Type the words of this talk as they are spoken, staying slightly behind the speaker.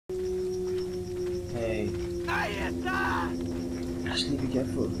Okay. Ashley, be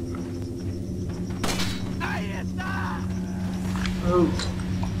careful. Oh.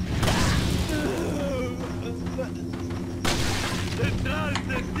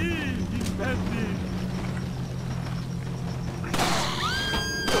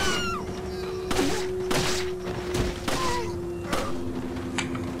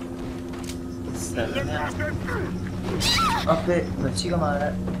 अबे बच्ची को मारा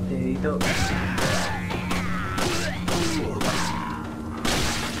तेरी तो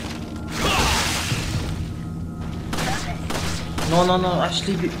नो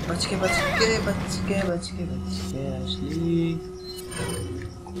Ashley बच के Ashley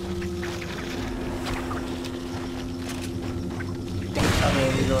अबे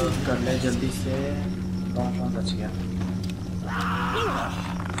रिलोड कर ले जल्दी से कौन बच गया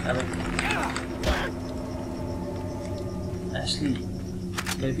अबे Ashley,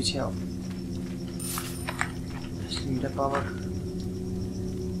 मेरे पीछे आओ। Ashley मेरा पावर।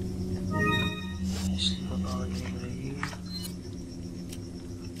 Ashley को पावर नहीं मिलेगी।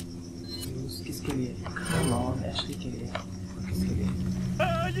 यूज़ किसके लिए? Come on, Ashley के लिए। किसके लिए?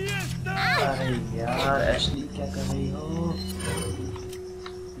 अरे यार, Ashley क्या कर रही हो?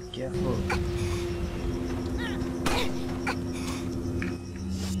 Be careful.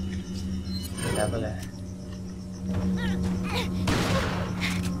 डबल है।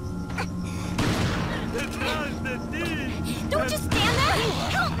 Don't just stand there!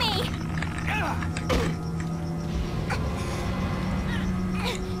 Help me!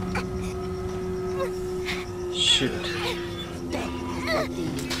 Shoot.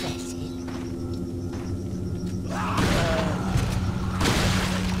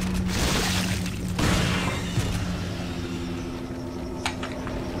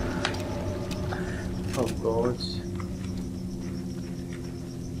 Oh God.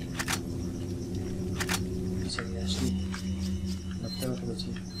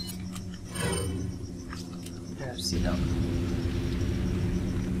 Sit down.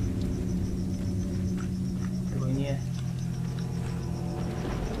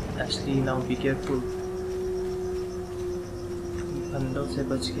 Ashley, now be careful. बंदों से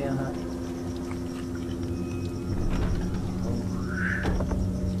बच के आना।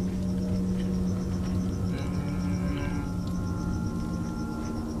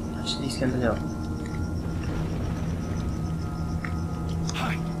 Ashley, इसके अंदर जाओ।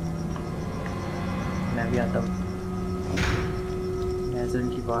 मैं भी आता हूँ। मैजन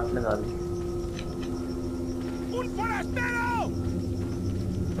की बात लगा दूँ।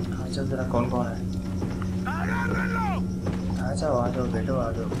 आजा जरा कौन है? आ जाओ बेटो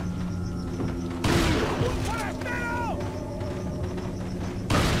आ जाओ।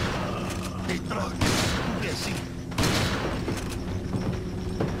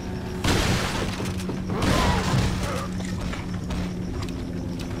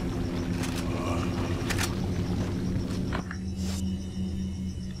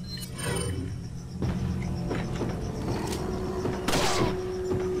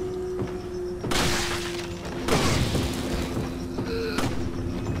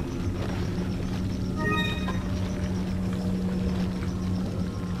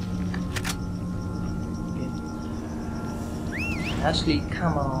 Ashley,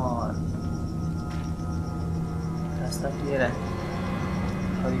 come on. रास्ता क्लियर है।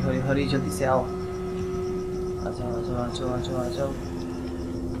 हरी जल्दी से आओ। आ जाओ।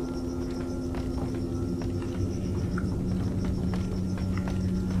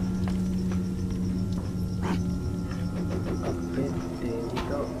 अबे तेरी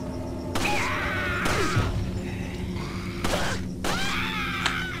तो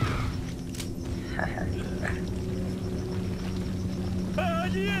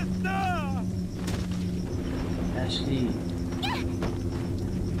Ashley,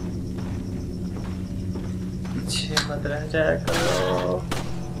 पीछे मत रह जाया करो।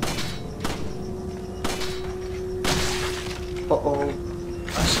 Oh,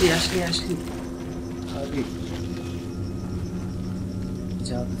 Ashley, अभी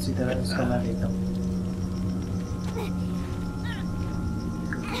जाओ किसी तरह उसको मैं लेता हूँ।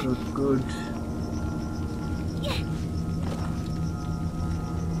 Good.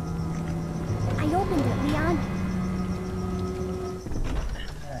 I opened it, Leon.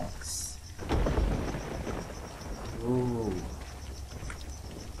 Thanks. Ooh.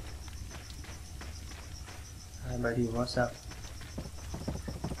 Hi buddy, what's up?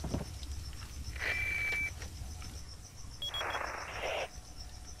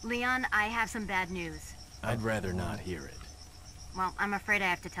 Leon, I have some bad news. I'd rather not hear it. Well, I'm afraid I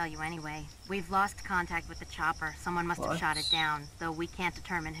have to tell you anyway. We've lost contact with the chopper. Someone must have shot it down, though we can't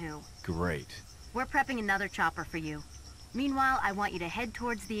determine who. Great. We're prepping another chopper for you. Meanwhile, I want you to head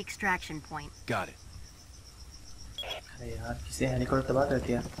towards the extraction point. Got it. अरे यार किसी helicopter तबाह कर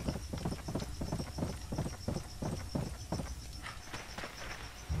दिया.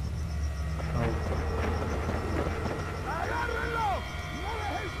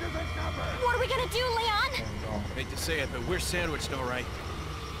 What are we gonna do, Leon? Hate to say it, but we're sandwiched, all right.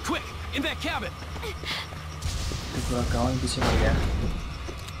 Quick, in that cabin. पूरा गाँव पीछे हो गया.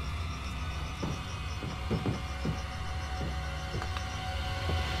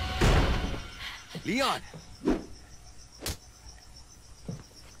 Leon!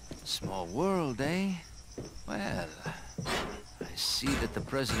 Small world, eh? Well, I see that the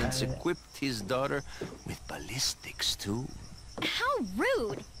president's equipped his daughter with ballistics, too. How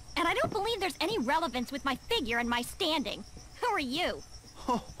rude! And I don't believe there's any relevance with my figure and my standing. Who are you?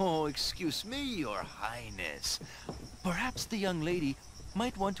 Oh, excuse me, Your Highness. Perhaps the young lady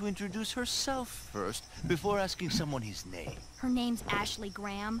might want to introduce herself first, before asking someone his name. Her name's Ashley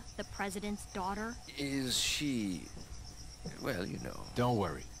Graham, the president's daughter. Is she... well, you know. Don't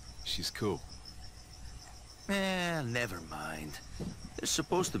worry. She's cool. Never mind. There's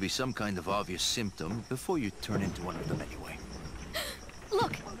supposed to be some kind of obvious symptom before you turn into one of them anyway.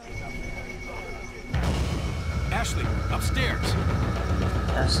 Look! Ashley, upstairs.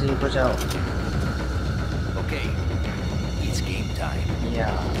 Ashley, watch out. Okay, it's game time.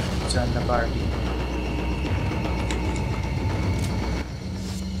 Yeah, join the party.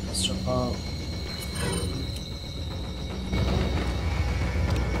 First of all,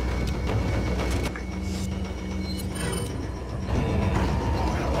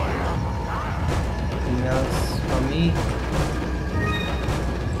 anything else for me?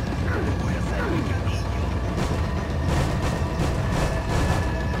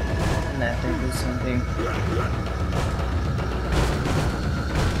 And I think there's something.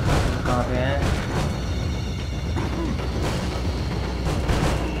 कहाँ पे हैं?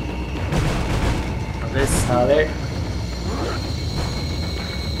 अबे साले!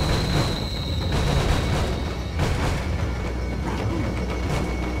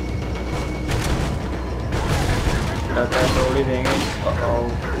 लगता है तोड़ ही देंगे.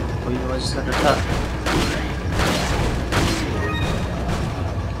 कोई वजह से था.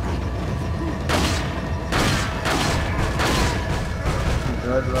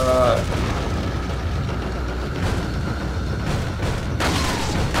 Good luck.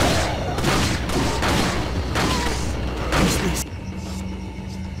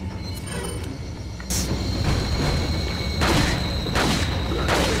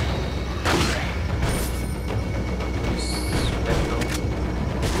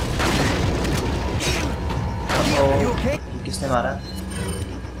 किसने मारा?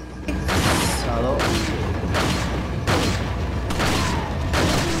 सालो.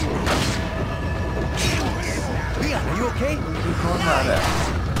 Leon, are you okay? कौन मार रहा है?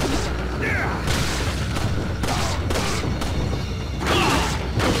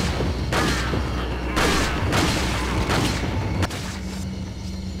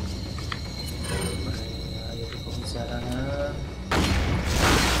 ये तो बहुत सारा है.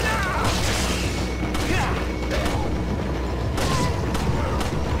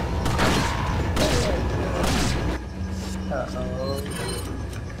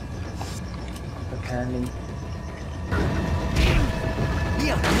 Handling.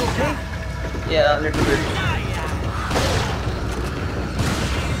 Leon, are you okay? Yeah, a little bit.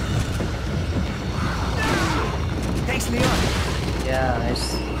 Thanks, Leon. Yeah, nice.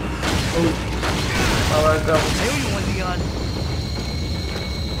 Oh, welcome. I owe you one, Leon.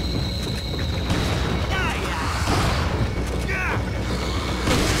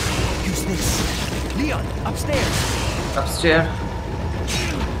 Use this. Leon, upstairs. Upstairs.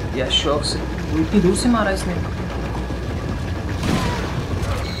 Yeah, शौक से इतनी दूर से मारा इसने.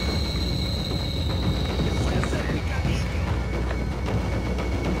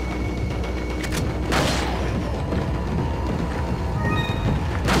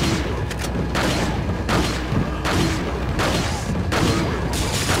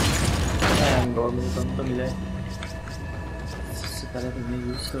 तो मिला है. इससे पहले तो मैं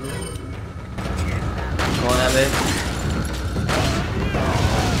यूज करूँ. कौन है बे?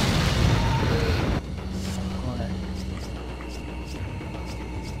 कौन है?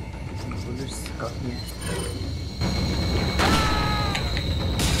 पुलिस काफी है.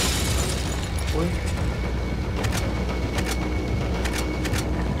 ओए.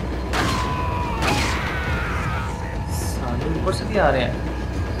 साले ऊपर से भी आ रहे हैं.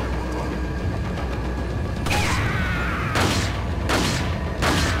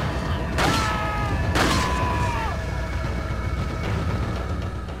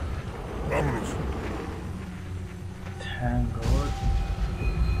 Thank God.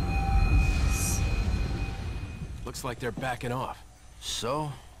 Looks like they're backing off.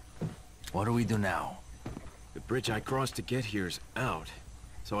 So, what do we do now? The bridge I crossed to get here's out.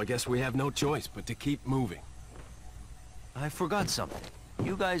 So I guess we have no choice but to keep moving. I forgot something.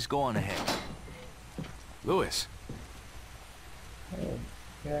 You guys go on ahead. Louis. Hey,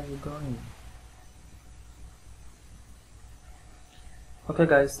 where are you going? Okay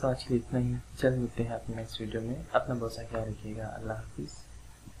guys, तो आज के लिए इतना ही। जल्द मिलते हैं अपने next video में। अपना बहुत सा ख्याल रखिएगा। अल्लाह हाफिज़।